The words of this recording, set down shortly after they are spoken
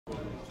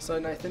So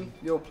Nathan,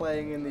 you're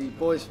playing in the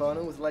boys'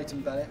 final with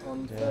Leighton Bennett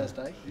on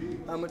Thursday.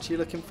 How much are you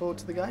looking forward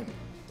to the game?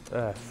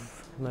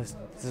 This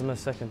is my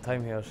second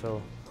time here,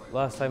 so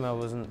last time I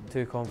wasn't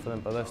too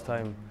confident, but this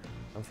time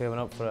I'm feeling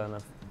up for it and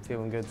I'm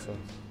feeling good. So.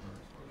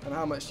 And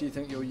how much do you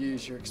think you'll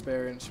use your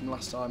experience from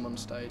last time on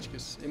stage?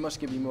 Because it must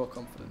give you more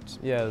confidence.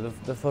 Yeah,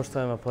 the first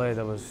time I played,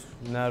 I was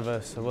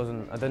nervous. I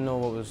didn't know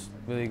what was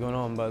really going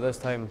on, but this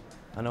time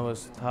I know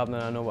what's happening.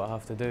 I know what I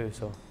have to do.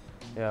 So,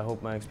 yeah, I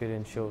hope my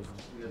experience shows.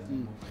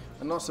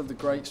 And lots of the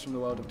greats from the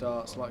world of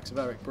darts, like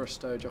Eric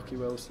Bristow, Jockey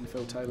Wilson,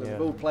 Phil Taylor, Yeah.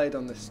 have all played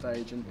on this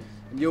stage, and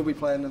you'll be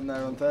playing them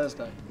there on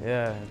Thursday.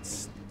 Yeah,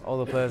 it's all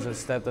the players that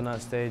stepped on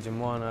that stage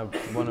and won. I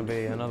want to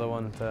be another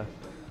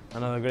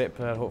great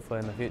player,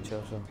 hopefully in the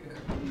future. So.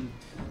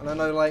 And I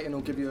know Leighton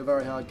will give you a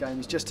very hard game.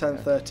 He's just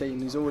turned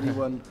 13. He's already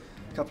won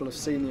a couple of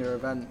senior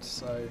events,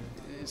 so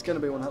it's going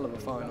to be one hell of a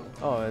final.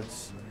 Oh,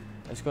 it's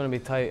going to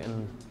be tight,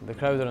 and the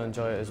crowd will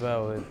enjoy it as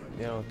well.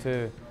 You know,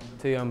 two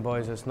young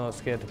boys that's not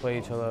scared to play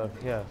each other.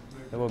 Yeah,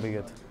 it will be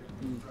good.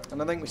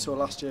 And I think we saw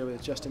last year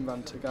with Justin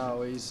Van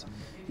Tergouw,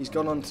 he's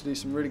gone on to do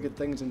some really good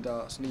things in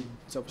darts, and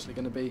he's obviously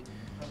going to be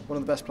one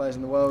of the best players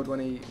in the world when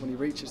he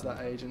reaches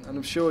that age, and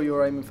I'm sure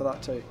you're aiming for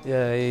that too.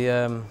 Yeah,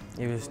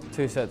 he was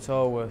 2 sets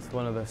all with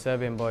one of the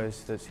Serbian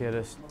boys that's here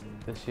this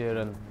year,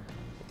 and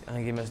I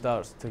think he missed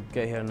darts to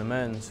get here in the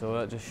men's, so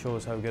that just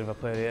shows how good of a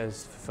player he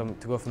is.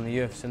 To go from the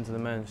youths into the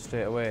men's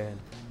straight away and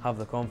have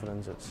the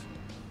confidence,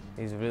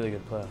 he's a really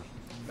good player.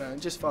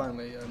 And just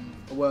finally,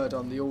 a word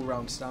on the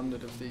all-round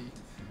standard of the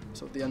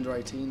the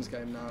under-18s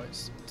game now.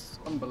 It's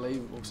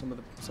unbelievable, some of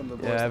the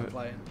boys that are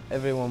playing.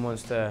 Everyone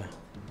wants to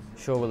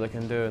show what they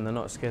can do, and they're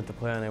not scared to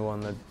play anyone.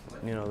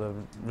 They're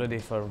ready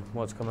for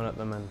what's coming at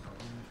them, and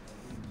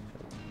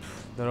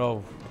they're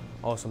all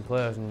awesome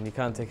players, and you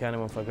can't take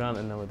anyone for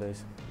granted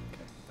nowadays.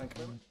 Okay, thank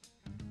you very much.